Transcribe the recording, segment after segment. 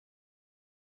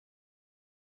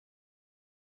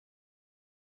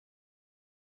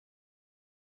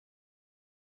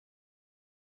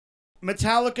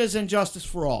Metallica's And Justice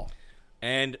for All.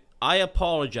 And I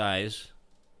apologize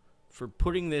for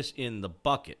putting this in the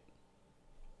bucket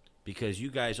because you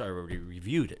guys already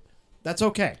reviewed it. That's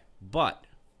okay. But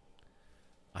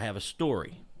I have a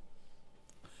story.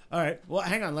 All right. Well,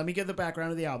 hang on. Let me get the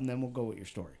background of the album, then we'll go with your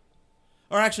story.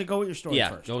 Or actually, go with your story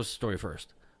first. Yeah, go with the story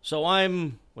first. So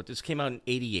this came out in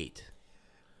 88.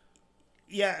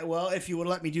 Yeah, well, if you would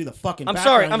let me do the fucking I'm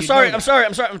background, sorry.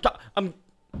 I'm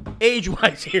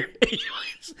age-wise here.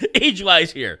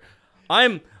 Age-wise here.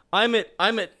 I'm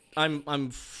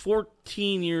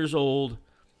 14 years old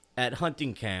at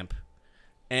hunting camp,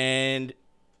 and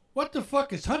What the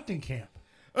fuck is hunting camp?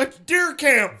 It's deer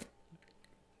camp.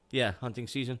 yeah, hunting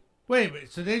season. Wait a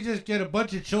minute. So they just get a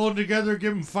bunch of children together,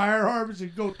 give them firearms,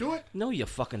 and go do it? No, you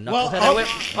fucking Well,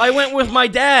 knucklehead. I went with my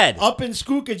dad. Up in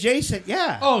Skook adjacent,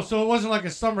 yeah. Oh, so it wasn't like a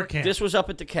summer camp. This was up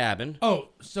at the cabin. Oh,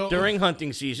 so During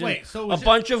hunting season. Wait, so a was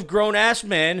bunch of grown-ass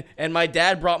men, and my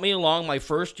dad brought me along my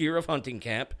first year of hunting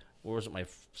camp. Or was it my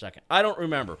second? I don't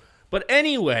remember. But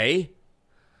anyway,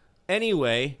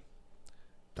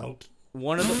 don't.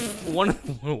 one of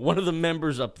the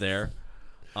members up there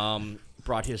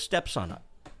brought his stepson up.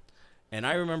 And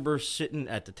I remember sitting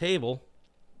at the table.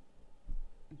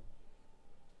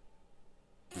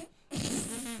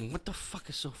 What the fuck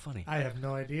is so funny? I have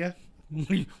no idea.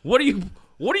 What are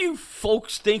you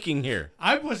folks thinking here?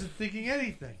 I wasn't thinking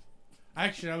anything.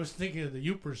 Actually, I was thinking of the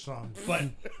Youper song, but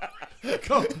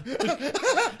go.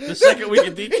 The second week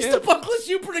of He's the decamp? buckless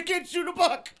Youper that can't shoot a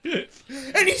buck. And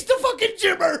he's the fucking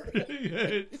Jimmer.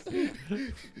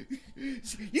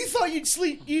 You thought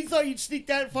you'd sneak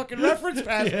that fucking reference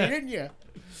past me, didn't you?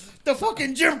 The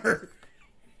fucking Jimmer.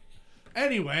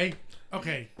 Anyway,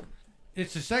 okay.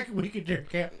 It's the second week of deer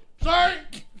camp. Sorry.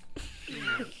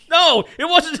 No, it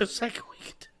wasn't the second week.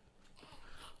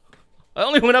 I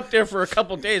only went up there for a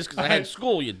couple days because I had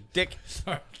school, you dick.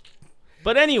 Sorry.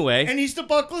 But anyway. And he's the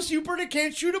buckless Youper that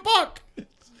can't shoot a buck.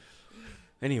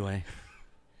 Anyway.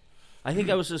 I think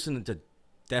I was listening to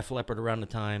Def Leppard around the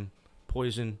time,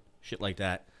 Poison, shit like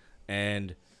that.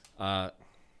 And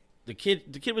the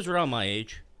kid was around my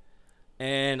age.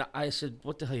 And I said,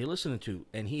 what the hell are you listening to?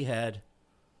 And he had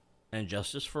And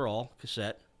Justice for All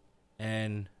cassette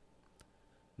and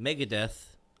Megadeth,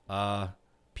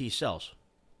 Peace Sells.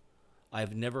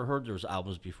 I've never heard those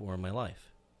albums before in my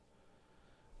life.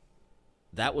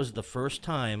 That was the first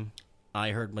time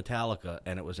I heard Metallica,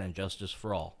 and it was And Justice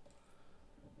for All.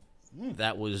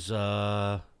 That was,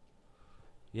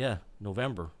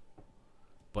 November.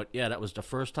 But, yeah, that was the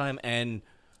first time, and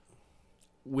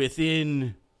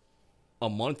within a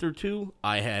month or two,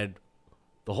 I had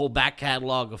the whole back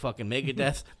catalog of fucking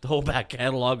Megadeth, the whole back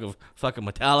catalog of fucking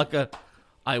Metallica.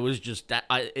 I was just,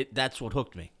 that's what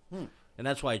hooked me. And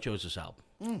that's why I chose this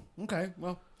album. Okay,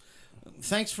 well,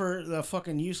 thanks for the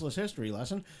fucking useless history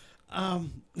lesson.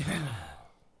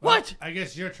 What? I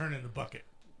guess your turn in the bucket.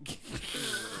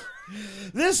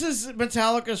 This is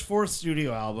Metallica's fourth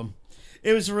studio album.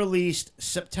 It was released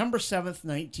September 7th,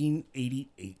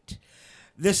 1988.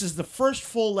 This is the first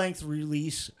full-length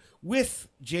release with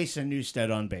Jason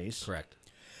Newsted on bass. Correct.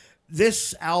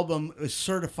 This album was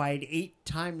certified 8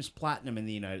 times platinum in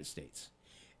the United States.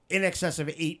 In excess of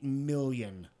 8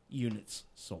 million units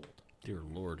sold. Dear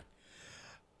Lord.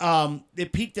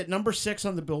 It peaked at number 6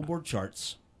 on the Billboard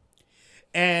charts.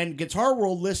 And Guitar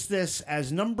World lists this as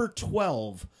number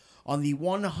 12 on the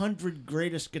 100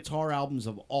 greatest guitar albums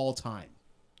of all time.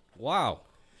 Wow.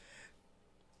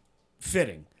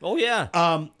 Fitting. Oh,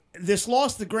 yeah. This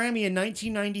lost the Grammy in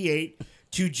 1998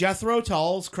 to Jethro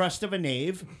Tull's Crest of a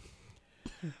Knave.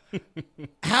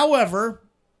 However,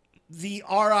 the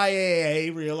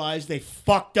RIAA realized they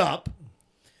fucked up,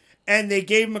 and they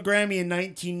gave him a Grammy in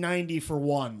 1990 for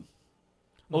one.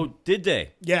 Oh, did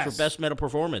they? Yes. For Best Metal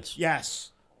Performance.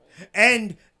 Yes.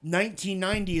 And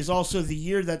 1990 is also the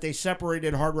year that they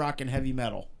separated hard rock and heavy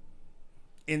metal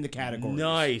in the categories.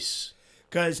 Nice.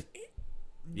 Because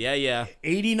Yeah.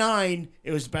 89,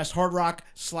 it was best hard rock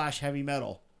 / heavy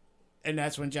metal. And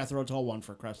that's when Jethro Tull won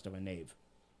for Crest of a Knave.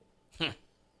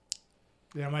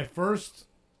 Yeah, my first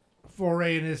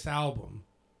foray in this album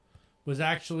was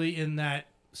actually in that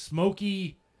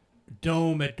smoky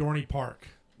dome at Dorney Park.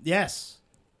 Yes.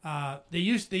 They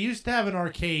used to have an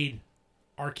arcade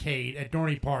at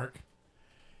Dorney Park,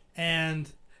 and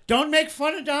Don't make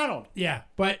fun of Donald. yeah,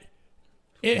 but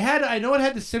it had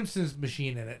the Simpsons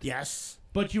machine in it. Yes.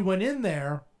 But you went in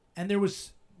there, and there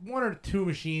was 1 or 2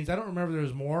 machines. I don't remember if there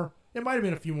was more. There might have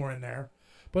been a few more in there,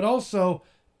 but also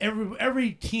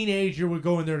every teenager would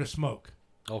go in there to smoke.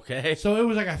 Okay. So it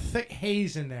was like a thick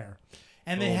haze in there.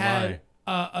 And they had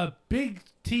a big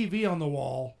TV on the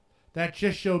wall that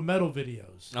just showed metal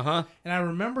videos. Uh-huh. And I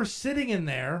remember sitting in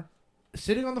there,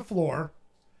 sitting on the floor,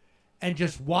 and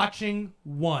just watching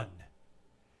one.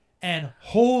 And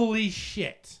holy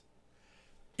shit.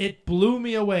 It blew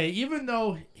me away. Even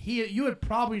though you had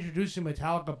probably introduced him to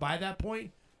Metallica by that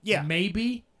point. Yeah.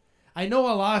 Maybe. I know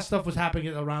a lot of stuff was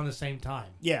happening around the same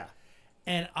time. Yeah.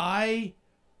 And I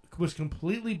was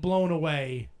completely blown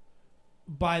away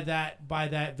by that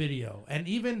video. And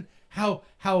even how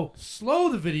slow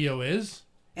the video is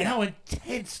and how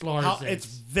intense Lars is. It's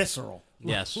visceral.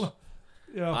 Yes.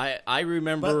 Yeah. I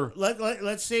remember. But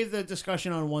let's save the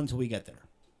discussion on one till we get there.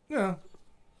 Yeah.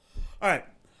 All right.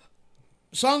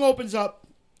 Song opens up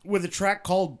with a track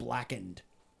called Blackened.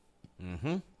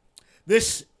 Mm-hmm.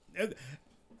 This,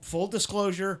 full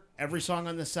disclosure, every song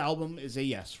on this album is a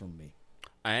yes from me.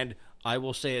 And I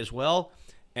will say as well,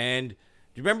 and do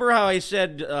you remember how I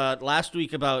said last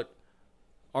week about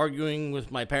arguing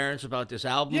with my parents about this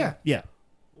album? Yeah. Yeah.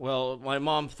 Well, my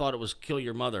mom thought it was Kill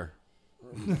Your Mother.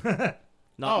 Not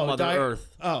Mother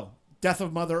Earth. Oh, Death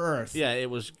of Mother Earth. Yeah, it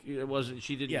wasn't.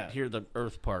 She didn't hear the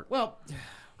Earth part. Well,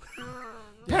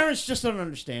 parents just don't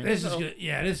understand. This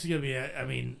is gonna be I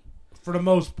mean, for the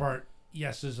most part,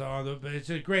 yeses on the, but it's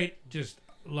a great. Just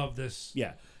love this.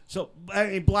 Yeah. So,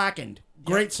 Blackened,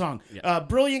 great song. Yeah.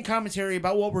 Brilliant commentary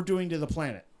about what we're doing to the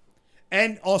planet,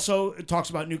 and also it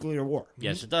talks about nuclear war.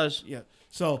 Yes, it does. Yeah.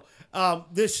 So,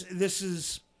 this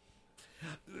is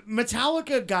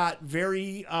Metallica got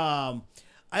very.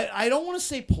 I don't want to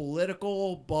say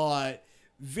political, but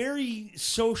very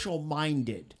social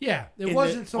minded. Yeah, it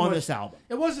wasn't so on much this album.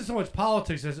 It wasn't so much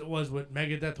politics as it was what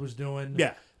Megadeth was doing.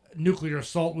 Yeah. Nuclear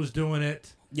Assault was doing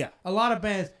it. Yeah. A lot of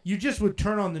bands, you just would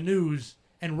turn on the news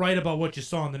and write about what you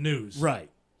saw in the news. Right.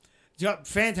 Yeah,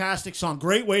 fantastic song.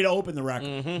 Great way to open the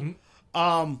record.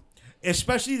 Mm-hmm.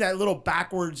 Especially that little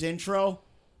backwards intro,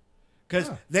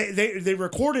 because they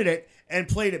recorded it and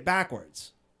played it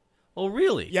backwards. Oh,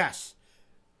 really? Yes.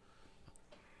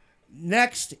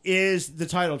 Next is the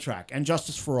title track, And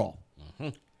Justice for All.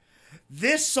 Mm-hmm.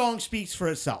 This song speaks for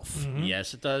itself. Mm-hmm.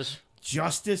 Yes, it does.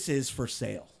 Justice is for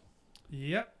sale.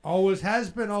 Yep. Always has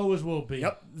been, always will be.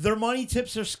 Yep. Their money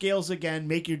tips their scales again.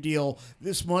 Make your deal.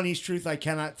 This money's truth I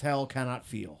cannot tell, cannot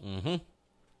feel. Mm-hmm.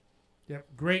 Yep.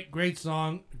 Great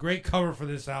song. Great cover for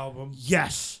this album.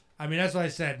 Yes. I mean, that's what I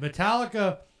said.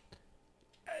 Metallica,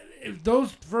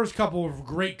 those first couple were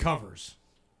great covers.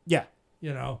 Yeah.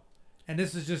 You know? And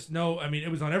this is just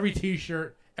it was on every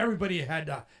T-shirt. Everybody had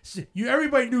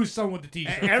everybody knew someone with the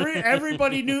T-shirt.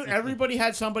 Everybody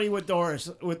had somebody with Doris.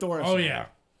 Oh yeah.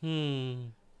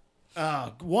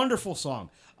 Wonderful song.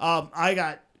 I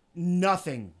got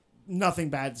nothing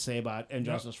bad to say about And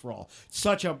Justice for All.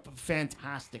 Such a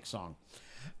fantastic song.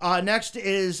 Next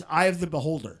is Eye of the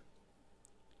Beholder.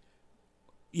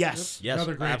 Yes. Yes,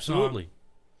 Another great absolutely. song.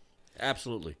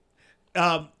 Absolutely.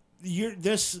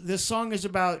 This song is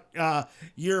about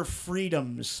your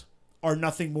freedoms are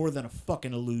nothing more than a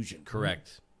fucking illusion.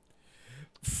 Correct.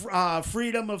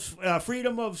 Freedom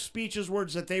of speech is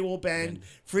words that they will bend.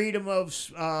 Freedom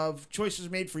of choices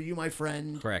made for you, my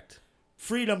friend. Correct.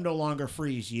 Freedom no longer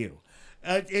frees you.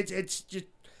 It's just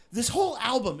this whole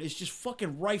album is just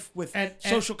fucking rife with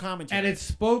social commentary, and it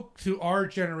spoke to our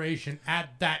generation at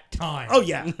that time. Oh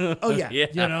yeah, oh yeah, Yeah.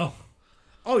 You know.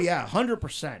 oh yeah,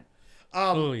 100%.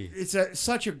 It's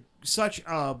such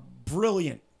a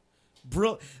brilliant.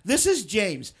 This is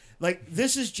James.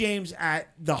 This is James at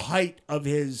the height of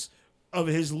his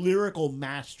lyrical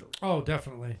mastery. Oh,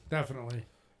 definitely.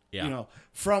 Yeah. You know,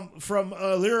 from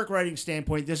a lyric writing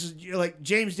standpoint, this is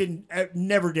James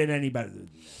never did any better than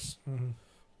this. Mm-hmm.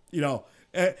 You know,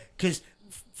 because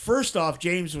first off,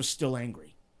 James was still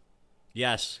angry.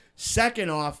 Yes. Second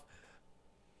off,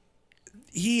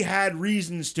 he had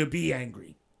reasons to be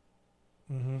angry.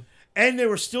 Mm-hmm. And they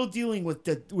were still dealing with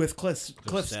Cliff's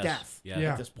death Yeah.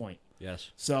 at this point.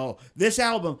 Yes. So this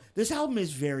album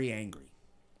is very angry.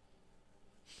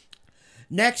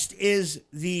 Next is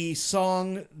the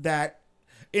song that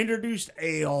introduced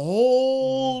a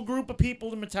whole group of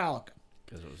people to Metallica.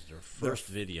 Because it was their first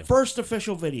video. First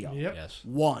official video. Yep. Yes.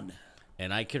 One.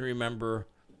 And I can remember,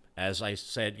 as I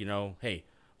said, hey,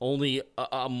 only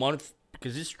a month,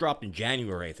 because this dropped in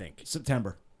January, I think.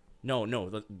 September. No,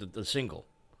 the single.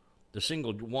 The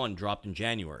single one dropped in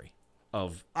January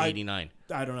of '89.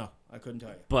 I don't know. I couldn't tell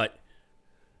you. But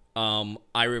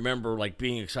I remember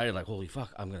being excited, holy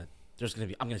fuck, I'm gonna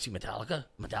see Metallica.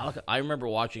 I remember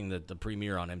watching the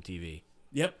premiere on MTV.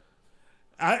 Yep.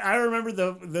 I remember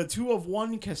the 2 of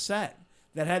 1 cassette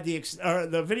that had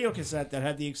the video cassette that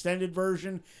had the extended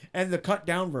version and the cut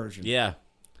down version. Yeah,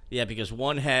 because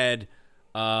one had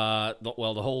the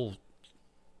whole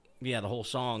Yeah, the whole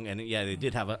song, and yeah, they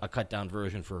did have a cut down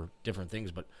version for different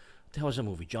things. But what the hell is that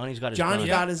movie? Johnny's Got His Johnny Gun.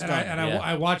 Got His And Gun.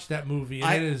 I watched that movie,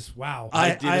 and it is wow.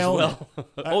 I did as own well.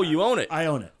 Oh, you own it? I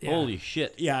own it. Yeah. Holy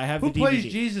shit! Yeah, I have Who the DVD. plays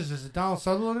Jesus? Is it Donald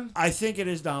Sutherland? I think it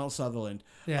is Donald Sutherland.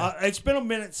 Yeah. It's been a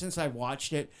minute since I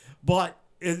watched it, but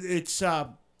it's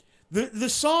the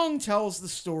song tells the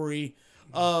story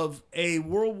of a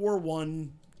World War I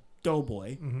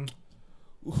doughboy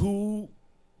who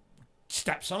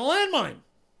steps on a landmine.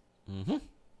 Mm-hmm.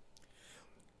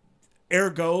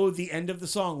 Ergo, the end of the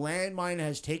song: landmine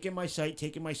has taken my sight,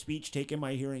 taken my speech, taken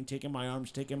my hearing, taken my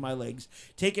arms, taken my legs,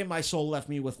 taken my soul, left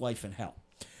me with life in hell.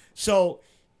 So,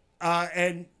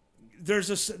 and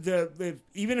there's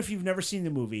even if you've never seen the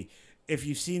movie, if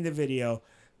you've seen the video,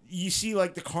 you see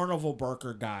like the carnival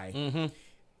barker guy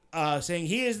saying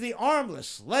he is the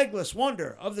armless, legless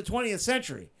wonder of the 20th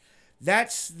century.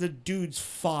 That's the dude's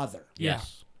father.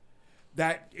 Yes.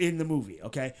 That in the movie.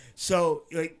 Okay, so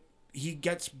like he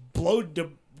gets blowed to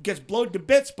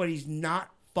bits, but he's not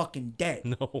fucking dead.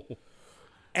 No.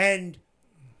 And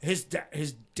his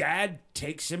dad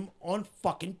takes him on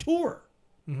fucking tour.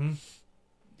 And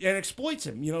exploits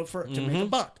him, to make a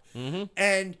buck.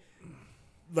 And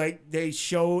like they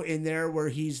show in there where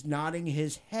he's nodding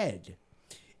his head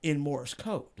in Morse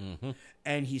code,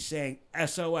 and he's saying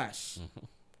SOS,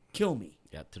 kill me,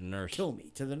 Yeah, to the nurse. kill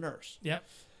me, to the nurse. Yep.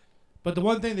 But the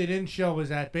one thing they didn't show was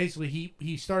that basically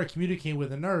he started communicating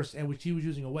with a nurse, and which he was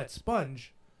using a wet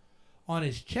sponge on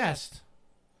his chest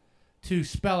to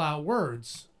spell out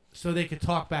words so they could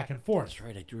talk back and forth. That's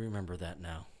right. I do remember that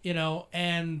now.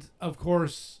 And of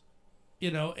course,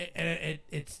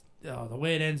 it's the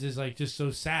way it ends is like just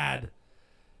so sad.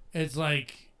 It's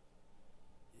like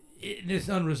it's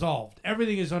unresolved.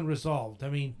 Everything is unresolved. I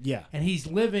mean, Yeah. and he's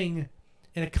living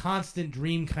in a constant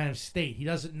dream kind of state. He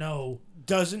doesn't know.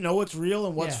 Doesn't know what's real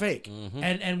and what's Yeah. fake.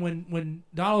 And when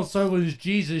Donald Sutherland's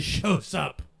Jesus shows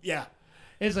up, Yeah.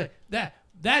 it's like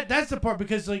that's the part,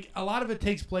 because like a lot of it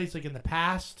takes place like in the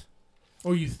past,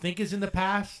 or you think is in the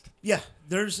past. Yeah.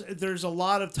 There's a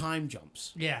lot of time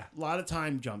jumps. Yeah, A lot of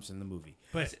time jumps in the movie.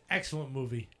 but it's an excellent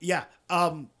movie. Yeah.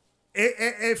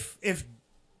 If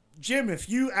Jim, if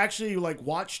you actually like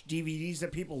watch DVDs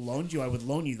that people loaned you, I would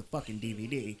loan you the fucking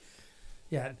DVD.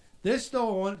 Yeah, this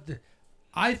though,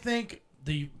 I think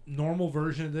the normal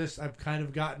version of this I've kind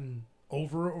of gotten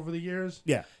over the years.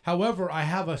 Yeah. However, I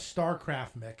have a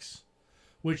StarCraft mix,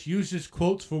 which uses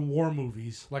quotes from war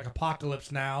movies like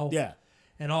Apocalypse Now, Yeah.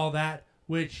 and all that,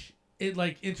 which it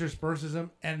like intersperses them,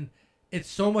 and it's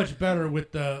so much better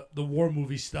with the war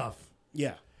movie stuff.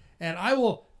 Yeah. And I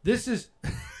will. This is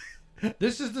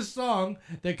this is the song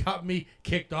that got me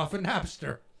kicked off of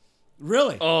Napster.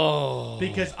 Really? Oh.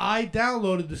 Because I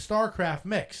downloaded the StarCraft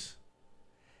mix.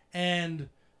 And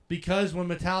because when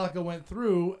Metallica went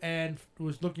through and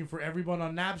was looking for everyone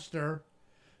on Napster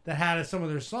that had some of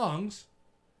their songs,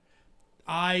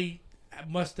 I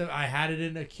had it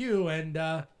in a queue, and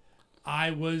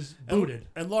I was booted.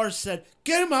 And Lars said,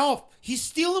 "Get him off! He's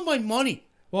stealing my money."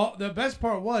 Well, the best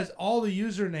part was all the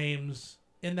usernames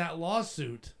in that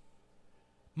lawsuit.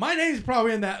 My name's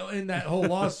probably in that whole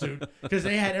lawsuit, because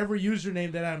they had every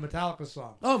username that had a Metallica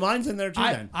song. Oh, mine's in there too.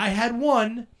 Then I had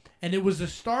one, and it was the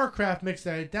StarCraft mix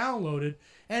that I downloaded.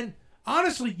 And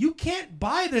honestly, you can't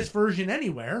buy this version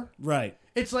anywhere. right.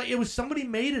 It's like it was somebody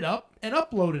made it up and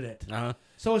uploaded it. Uh-huh.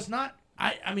 So it's not.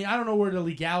 I mean, I don't know where the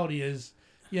legality is,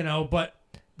 but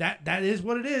that is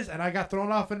what it is. And I got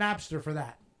thrown off of Napster for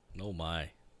that. Oh my.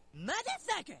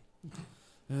 Motherfucker!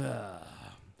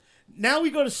 Now we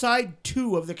go to side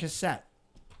 2 of the cassette,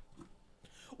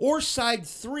 or side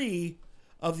 3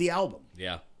 of the album.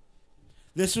 Yeah.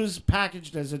 This was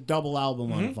packaged as a double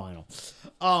album on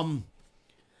vinyl.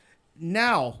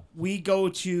 Now we go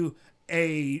to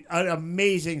an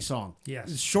amazing song.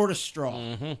 Yes. Shortest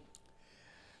Straw.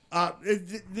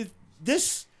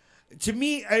 This, to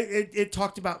me, it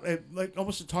talked about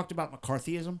almost talked about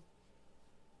McCarthyism.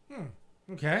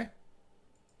 Okay.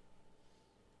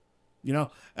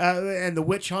 And the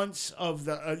witch hunts of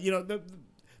the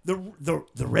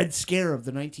Red Scare of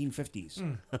the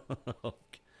 1950s.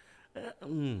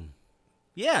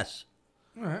 Yes.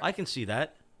 All right. I can see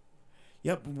that.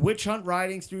 Yep, witch hunt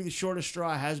riding through the shortest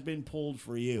straw has been pulled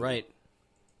for you. Right.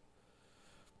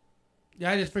 Yeah,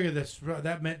 I just figured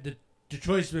that meant that the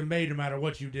choice has been made no matter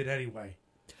what you did anyway.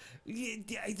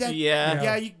 Yeah.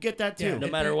 Yeah, you get that too. Yeah. No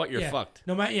matter what, you're fucked.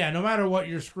 No matter what,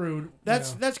 you're screwed.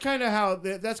 That's kind of how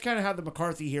the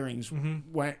McCarthy hearings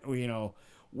went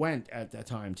at that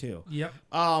time too. Yep.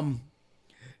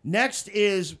 Next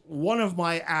is one of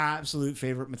my absolute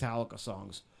favorite Metallica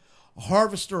songs,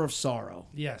 "Harvester of Sorrow."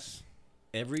 Yes.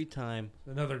 Every time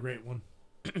Another great one.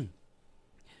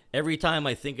 Every time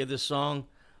I think of this song,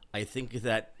 I think of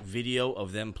that video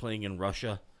of them playing in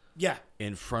Russia Yeah.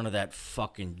 in front of that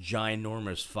fucking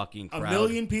ginormous fucking crowd. 1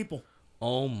 million people.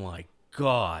 Oh my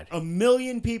God. 1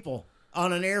 million people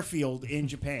on an airfield in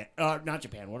Japan. Not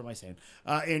Japan. What am I saying?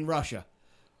 In Russia.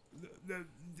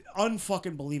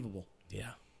 Unfucking believable.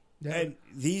 Yeah. Yeah. And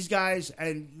these guys,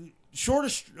 and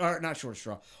not Shortest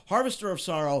Straw, Harvester of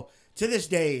Sorrow, to this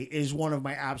day, is one of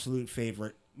my absolute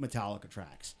favorite Metallica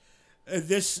tracks.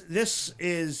 This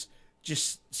is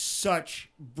just such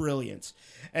brilliance.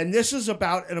 And this is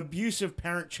about an abusive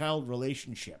parent-child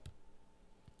relationship,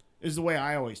 is the way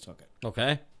I always took it.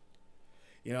 Okay.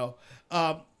 You know,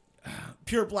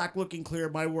 pure black looking clear.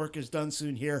 My work is done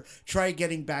soon here. Try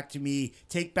getting back to me.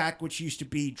 Take back what used to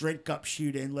be. Drink up,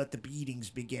 shoot in. Let the beatings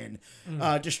begin.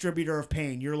 Distributor of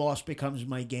pain. Your loss becomes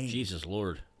my gain. Jesus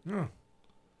Lord. Hmm.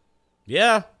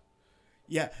 Yeah.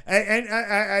 Yeah,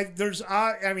 and there's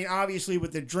I mean, obviously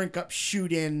with the drink up,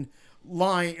 shoot in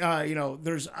line, you know,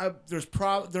 there's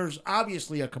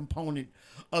obviously a component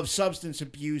of substance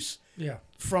abuse. Yeah.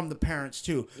 From the parents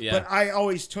too. Yeah. But I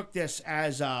always took this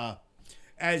as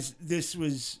this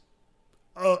was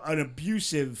an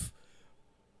abusive,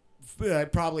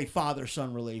 probably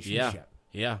father-son relationship.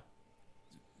 Yeah.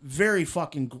 Very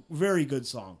good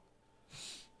song.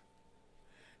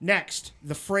 Next,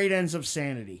 The Frayed Ends of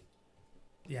Sanity.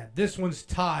 Yeah, this one's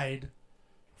tied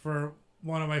for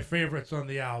one of my favorites on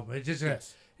the album. It's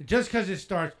just because it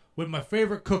starts with my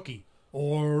favorite cookie,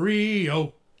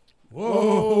 Oreo.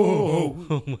 Whoa.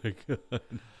 Oh my God.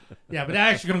 Yeah, but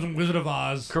that actually comes from Wizard of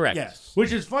Oz. Correct. Yes.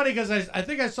 Which is funny because I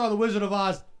think I saw the Wizard of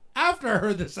Oz after I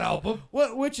heard this album.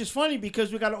 Well, which is funny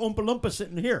because we got an Oompa Loompa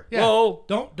sitting here. Yeah. Whoa.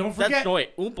 Don't forget. That's no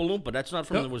wait. Oompa Loompa. That's not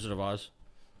from Nope. the Wizard of Oz.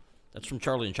 That's from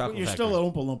Charlie and Chocolate You're Factory. still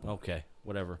an Oompa Loompa. Okay.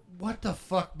 Whatever. What the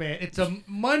fuck, man? It's a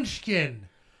munchkin.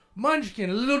 Munchkin,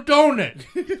 a little donut.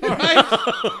 All right?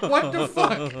 What the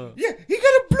fuck? Yeah, he got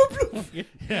a bloop bloop.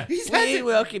 Yeah. He's had We it.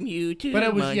 welcome you to But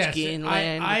it was, Munchkin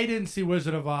Land. I didn't see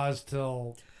Wizard of Oz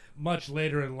till much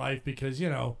later in life because, you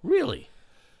know, Really?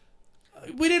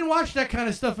 we didn't watch that kind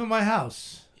of stuff in my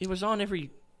house. It was on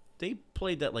every... They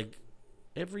played that like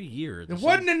every year. It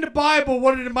wasn't in the Bible,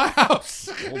 wasn't in my house.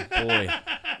 Oh boy.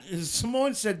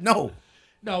 Simone said no.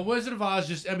 No, Wizard of Oz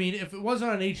just, I mean, if it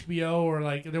wasn't on HBO or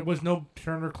like there was no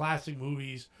Turner Classic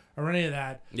Movies or any of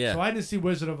that. Yeah. So I didn't see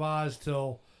Wizard of Oz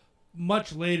till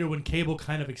much later when cable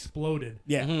kind of exploded.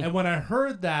 Yeah. And when I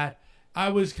heard that, I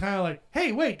was kind of like,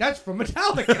 hey, wait, that's from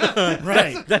Metallica.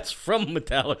 Right. That's from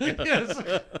Metallica.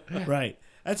 Yes. Right.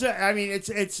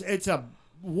 It's a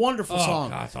wonderful Oh, song.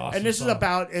 God, it's an awesome and this song. is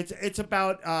about it's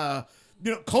about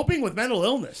you know, coping with mental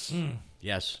illness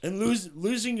Yes. and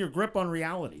losing your grip on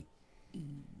reality.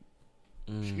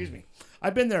 Excuse me.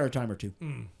 I've been there a time or two.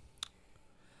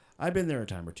 I've been there a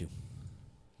time or two.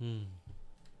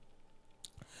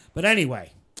 But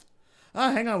anyway,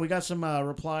 hang on. We got some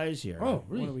replies here. Oh,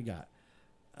 really? What do we got?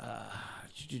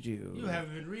 You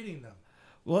haven't been reading them.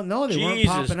 Well, no, they weren't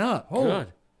Jesus. popping up. Good.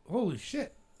 Holy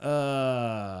shit.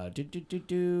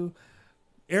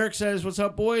 Eric says, "What's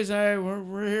up, boys?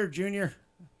 We're here, Junior."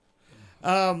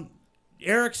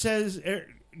 Eric says,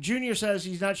 Junior says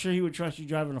he's not sure he would trust you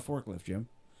driving a forklift, Jim.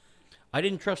 I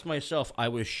didn't trust myself. I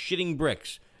was shitting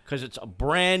bricks because it's a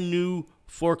brand new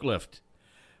forklift.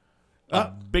 A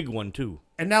big one, too.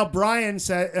 And now Brian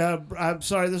said, I'm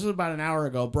sorry, this was about an hour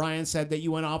ago. Brian said that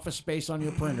you went Office Space on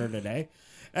your printer today,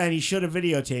 and he should have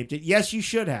videotaped it. Yes, you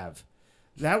should have.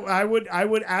 That I would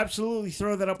absolutely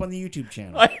throw that up on the YouTube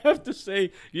channel. I have to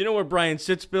say, you know where Brian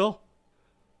sits, Bill?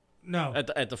 No.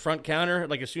 At the front counter,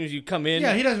 like as soon as you come in.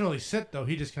 Yeah, he doesn't really sit, though.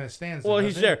 He just kind of stands there. Well,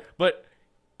 he's doesn't he? there. But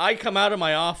I come out of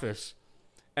my office,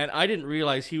 and I didn't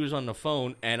realize he was on the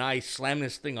phone, and I slammed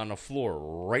this thing on the floor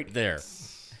right there.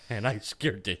 And I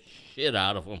scared the shit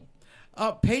out of him.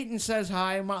 Peyton says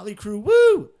hi, Motley Crue.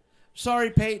 Woo! Sorry,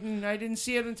 Peyton. I didn't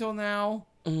see it until now.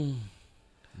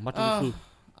 Motley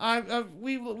Crue.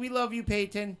 We love you,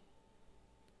 Peyton.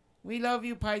 We love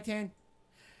you, Peyton.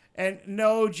 And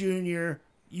no, Junior,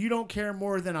 you don't care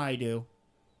more than I do.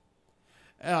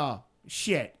 Oh,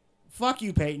 shit. Fuck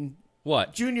you, Peyton.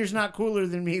 What? Junior's not cooler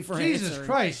than me for Jesus answering.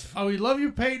 Christ. Oh, we love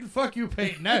you, Peyton. Fuck you,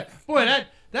 Peyton. That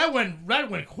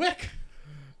went quick.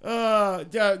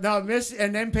 No, Miss,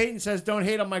 and then Peyton says, "Don't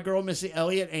hate on my girl, Missy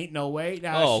Elliott." Ain't no way.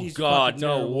 Nah, Oh, she's God, fucking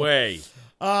no terrible. way.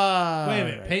 Wait a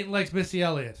minute. Right. Peyton likes Missy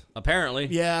Elliott. Apparently.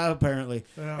 Yeah, apparently.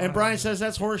 And Brian says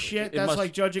that's horse shit. It That's must-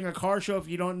 like judging a car show if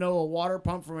you don't know a water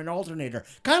pump from an alternator.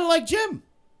 Kind of like Jim.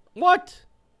 What?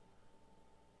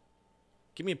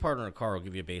 Give me a part on a car, I'll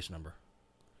give you a base number.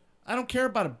 I don't care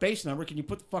about a bass number. Can you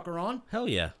put the fucker on? Hell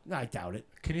yeah. No, I doubt it.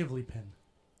 Knively pin.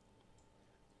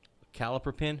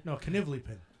 Caliper pin? No, Knively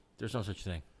pin. There's no such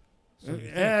thing.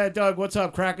 Doug, what's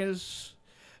up, crackers?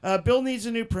 Bill needs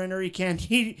a new printer. He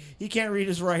can't read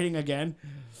his writing again.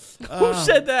 Who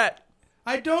said that?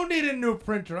 I don't need a new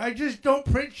printer. I just don't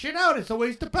print shit out. It's a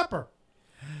waste of pepper.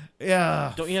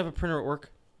 Yeah. Don't you have a printer at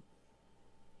work?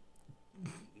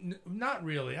 Not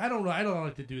really. I don't know. I don't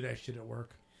like to do that shit at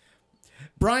work.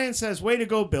 Brian says, "Way to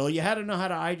go, Bill. You had to know how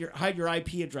to hide your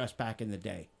IP address back in the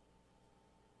day."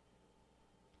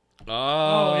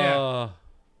 Oh, yeah.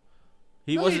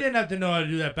 He No, you wasn't. didn't have to know how to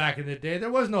do that back in the day. There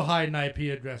was no hiding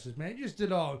IP addresses, man. You just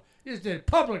did it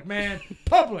public, man.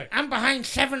 Public. I'm behind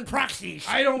 7 proxies.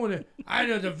 I don't want to. I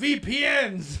know the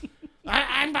VPNs.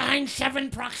 I'm behind 7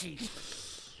 proxies.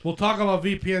 We'll talk about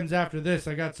VPNs after this.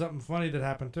 I got something funny that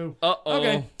happened too. Uh-oh.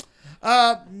 Okay.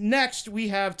 Next, we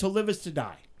have "To Live Is to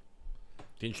Die."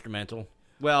 The instrumental.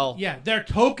 Well, Yeah, their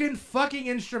token fucking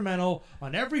instrumental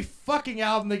on every fucking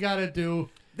album they got to do.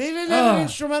 They didn't have an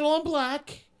instrumental on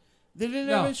Black. They didn't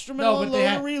have an instrumental on but Load they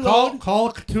and had Reload. Call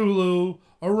of Cthulhu,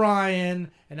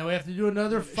 Orion, and now we have to do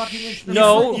another fucking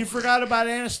instrumental. No. You forgot about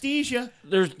Anesthesia.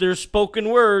 there's spoken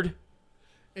word.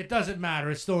 It doesn't matter.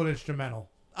 It's still an instrumental.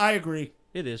 I agree.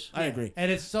 It is. I agree.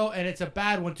 And it's a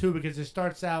bad one too because it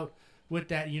starts out with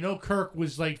that. You know, Kirk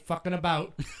was like fucking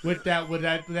about with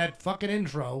that fucking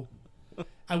intro.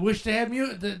 I wish they had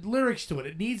the lyrics to it.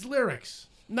 It needs lyrics.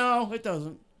 No, it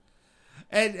doesn't.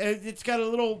 And it's got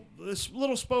this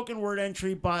little spoken word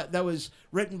entry that was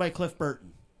written by Cliff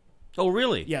Burton. Oh,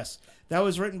 really? Yes, that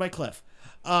was written by Cliff.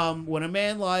 When a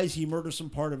man lies, he murders some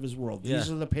part of his world. Yeah. These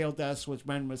are the pale deaths which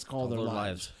men must call their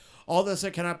lives. All this I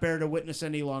cannot bear to witness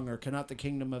any longer. Cannot the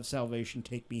kingdom of salvation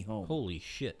take me home? Holy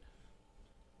shit.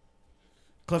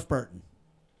 Cliff Burton.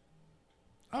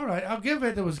 All right, I'll give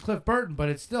it. It was Cliff Burton, but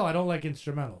it's still I don't like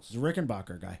instrumentals. He's a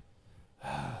Rickenbacker guy.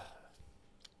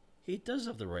 He does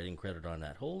have the writing credit on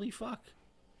that. Holy fuck.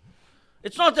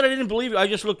 It's not that I didn't believe you. I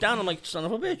just looked down. I'm like, son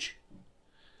of a bitch.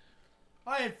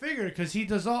 I had figured because he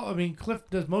does all. I mean, Cliff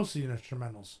does most of the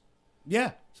instrumentals,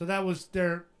 Yeah. so that was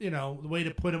their the way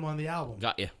to put him on the album.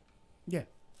 Got you. Yeah.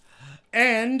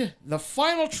 And the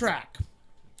final track,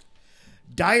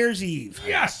 Dyer's Eve.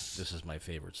 Yes. This is my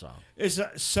favorite song. Is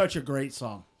such a great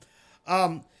song.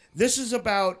 This is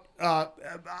about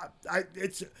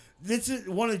this is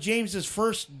one of James's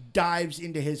first dives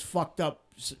into his fucked up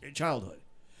childhood.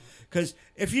 Because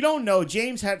if you don't know,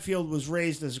 James Hetfield was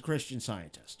raised as a Christian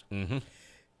Scientist. Mm-hmm.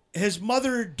 His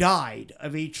mother died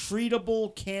of a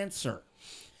treatable cancer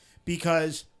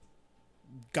because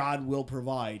God will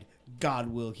provide, God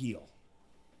will heal.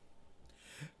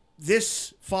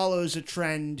 This follows a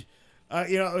trend.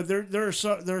 There are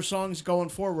songs going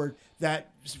forward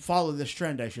that follow this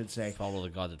trend, I should say. Follow the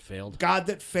God that failed. God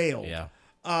that failed. Yeah.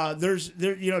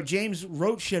 James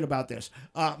wrote shit about this.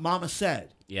 Mama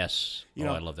Said. Yes.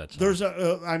 I love that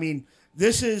song.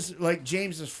 This is like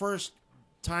James's first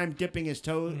time dipping his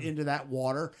toe into that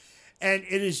water, and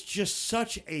it is just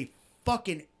such a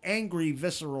fucking angry,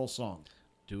 visceral song.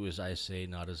 Do as I say,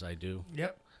 not as I do.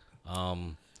 Yep.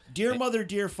 Dear mother,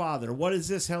 dear father, what is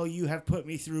this hell you have put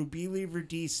me through? Believer,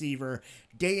 deceiver,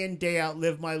 day in, day out,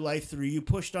 live my life through. You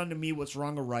pushed onto me what's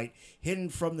wrong or right, hidden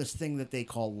from this thing that they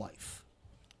call life.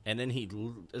 And then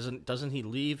doesn't he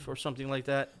leave or something like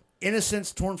that?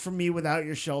 Innocence torn from me without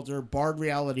your shelter, barred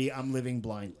reality, I'm living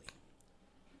blindly.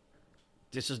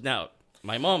 This is now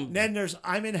my mom. Then there's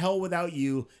I'm in hell without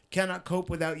you, cannot cope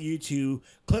without you too.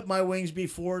 Clip my wings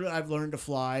before I've learned to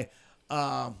fly.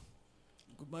 I've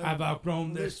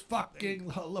outgrown this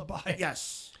fucking lullaby.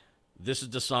 Yes. This is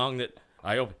the song that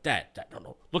I open. Dad,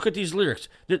 no. Look at these lyrics.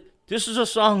 This is a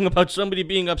song about somebody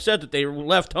being upset that they were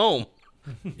left home.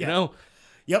 You know?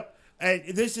 Yep. And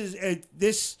this is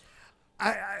this.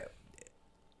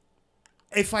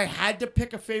 If I had to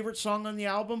pick a favorite song on the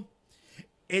album,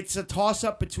 it's a toss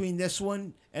up between this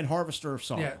one and Harvester of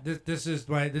Song. Yeah, this is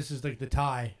like the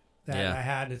tie that Yeah. I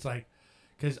had. It's like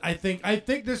because I think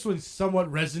this one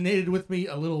somewhat resonated with me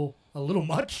a little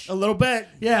much. A little bit.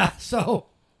 Yeah, so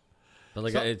But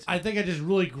like, So I think I just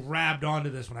really grabbed onto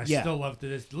this one. I Yeah. still love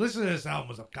this. Listen to this album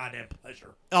was a goddamn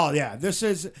pleasure. Oh yeah, this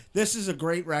is a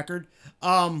great record.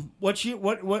 What's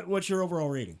your overall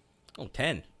rating,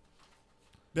 10.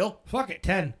 Bill? Fuck it,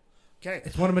 10. Okay,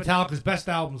 It's one of Metallica's best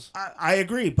albums. I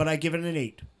agree, but I give it an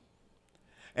 8.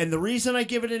 And the reason I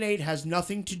give it an 8 has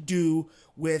nothing to do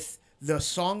with the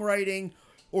songwriting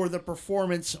or the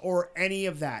performance or any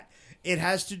of that. It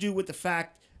has to do with the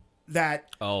fact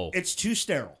that it's too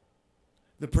sterile.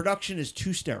 The production is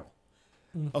too sterile.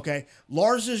 Okay?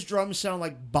 Lars's drums sound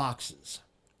like boxes.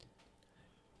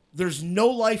 There's no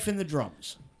life in the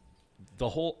drums. The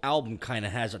whole album kind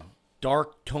of has a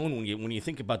dark tone when you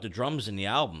think about the drums in the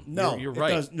album. No, you're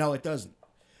right. No, it doesn't.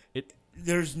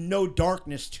 There's no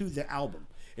darkness to the album.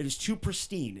 It is too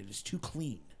pristine. It is too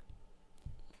clean.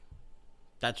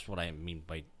 That's what I mean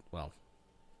by, well,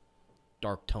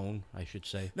 dark tone, I should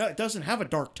say. No, it doesn't have a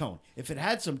dark tone. If it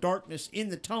had some darkness in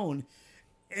the tone,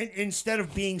 instead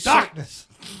of being Darkness.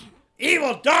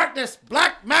 Evil darkness,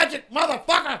 black magic,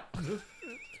 motherfucker.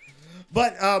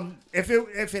 But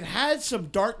if it had some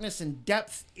darkness and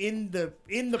depth in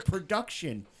the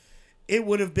production, it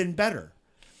would have been better.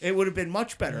 It would have been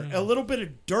much better. A little bit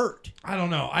of dirt. I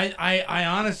don't know. I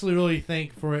honestly really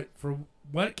think for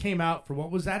what came out, for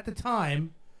what was at the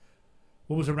time,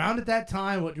 what was around at that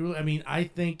time, I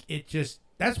think it just,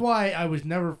 that's why I was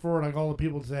never for, like all the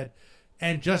people said,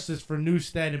 and justice for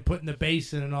Newstead and putting the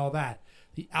bass in and all that.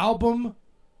 The album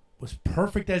was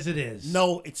perfect as it is.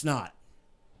 No, it's not.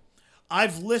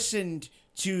 I've listened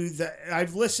to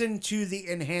the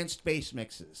enhanced bass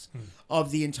mixes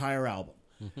of the entire album.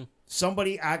 Mm-hmm.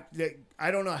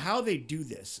 I don't know how they do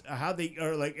this,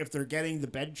 or like if they're getting the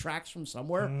bed tracks from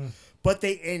somewhere, but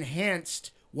they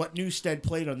enhanced what Newstead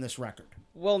played on this record.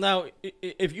 Well, now,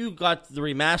 if you got the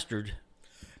remastered,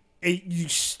 you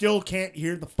still can't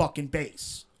hear the fucking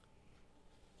bass.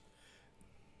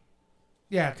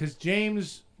 Yeah, because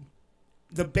James...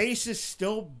 The bass is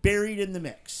still buried in the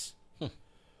mix.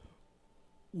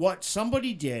 What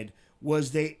somebody did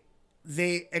was they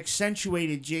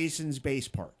accentuated Jason's bass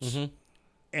parts. Mm-hmm.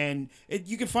 And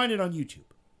you can find it on YouTube.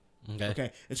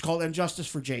 Okay. It's called Injustice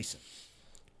for Jason.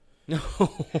 And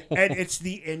it's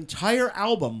the entire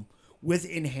album with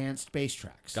enhanced bass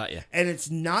tracks. Got you. And it's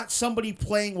not somebody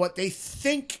playing what they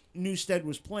think Newstead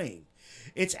was playing.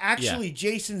 It's actually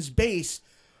Jason's bass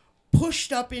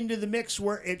pushed up into the mix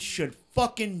where it should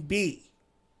fucking be.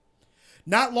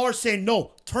 Not Lars saying,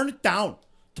 no, turn it down.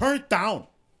 Turn it down.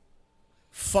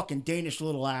 Fucking Danish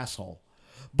little asshole.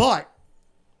 But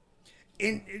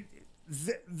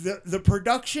the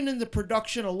production and the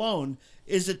production alone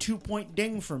is a 2-point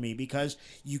ding for me because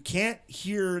you can't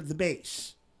hear the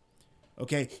bass.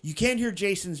 Okay? You can't hear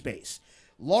Jason's bass.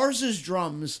 Lars's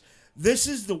drums, this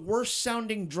is the worst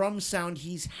sounding drum sound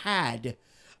he's had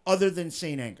other than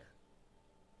Saint Anger.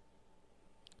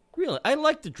 Really? I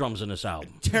like the drums in this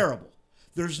album. Terrible.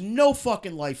 There's no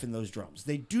fucking life in those drums.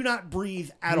 They do not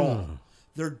breathe at all.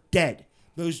 They're dead.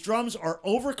 Those drums are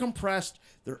over-compressed.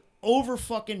 They're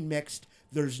over-fucking mixed.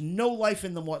 There's no life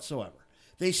in them whatsoever.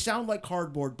 They sound like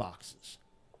cardboard boxes.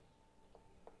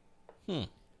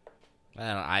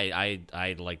 I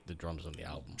like the drums on the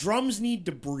album. Drums need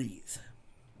to breathe.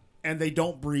 And they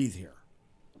don't breathe here.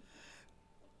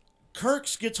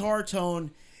 Kirk's guitar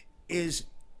tone is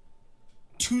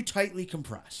too tightly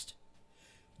compressed.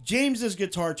 James's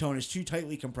guitar tone is too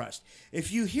tightly compressed.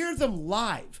 If you hear them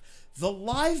live, the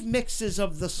live mixes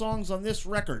of the songs on this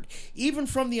record, even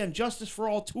from the Injustice for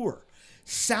All tour,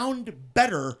 sound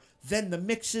better than the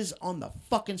mixes on the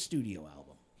fucking studio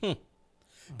album.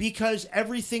 Because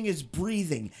everything is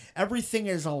breathing, everything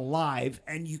is alive,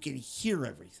 and you can hear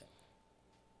everything.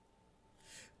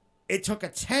 It took a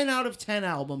 10 out of 10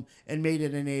 album and made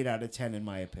it an 8 out of 10 in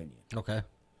my opinion. Okay.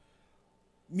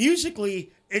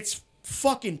 Musically, it's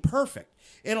fucking perfect.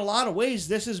 In a lot of ways,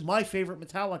 this is my favorite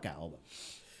Metallica album.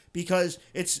 Because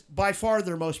it's by far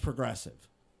their most progressive.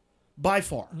 By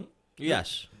far.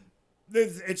 Yes.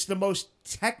 It's the most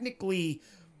technically,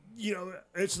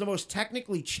 it's the most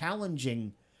technically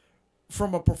challenging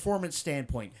from a performance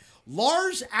standpoint.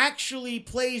 Lars actually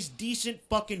plays decent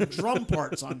fucking drum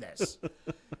parts on this.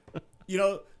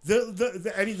 The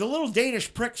little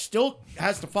Danish prick still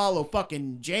has to follow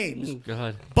fucking James. Oh,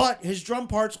 God. But his drum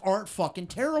parts aren't fucking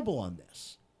terrible on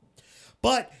this.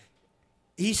 But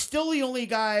he's still the only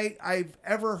guy I've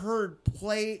ever heard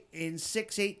play in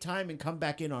 6/8 time and come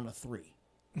back in on a 3.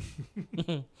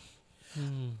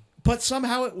 But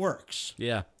somehow it works.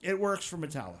 Yeah. It works for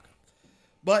Metallica.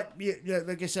 But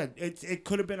like I said, it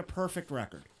could have been a perfect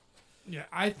record. Yeah,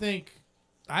 I think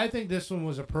this one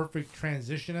was a perfect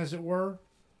transition, as it were,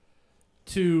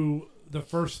 to the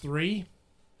first 3,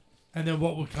 and then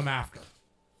what would come after.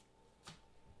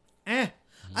 I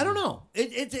don't know.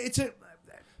 It's a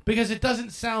because it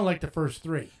doesn't sound like the first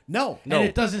 3. No. And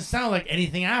it doesn't sound like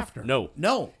anything after. No.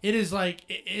 It is like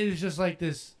it is just like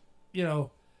this,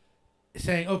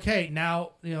 saying, okay,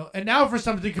 now, and now for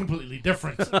something completely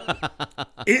different.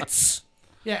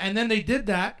 Yeah, and then they did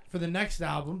that for the next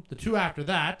album, the 2 after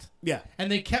that. Yeah.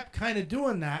 And they kept kind of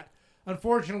doing that.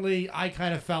 Unfortunately, I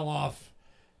kind of fell off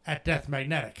at Death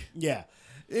Magnetic. Yeah.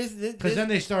 Because then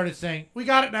they started saying, we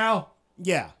got it now.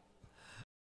 Yeah.